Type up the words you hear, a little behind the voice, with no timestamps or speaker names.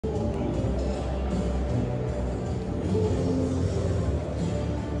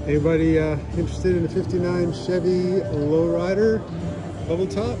Anybody interested in a 59 Chevy Lowrider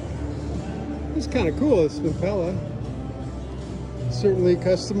Bubbletop? It's kind of cool. It's IMPALA. Certainly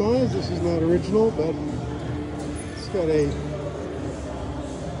customized. This is not original, but it's got a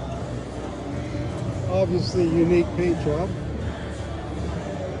obviously unique paint job.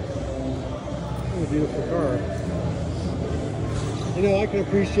 What a beautiful car. You know, I can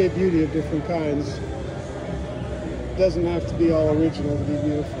appreciate beauty of different kinds. It doesn't have to be all original to be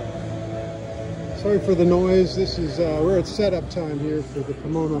beautiful. Sorry for the noise. This is we're at setup time here for the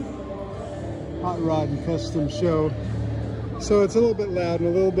Pomona Hot Rod and Custom Show. So it's a little bit loud and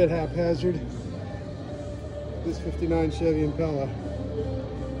a little bit haphazard. This 59 Chevy IMPALA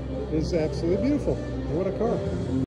is absolutely beautiful. What a car.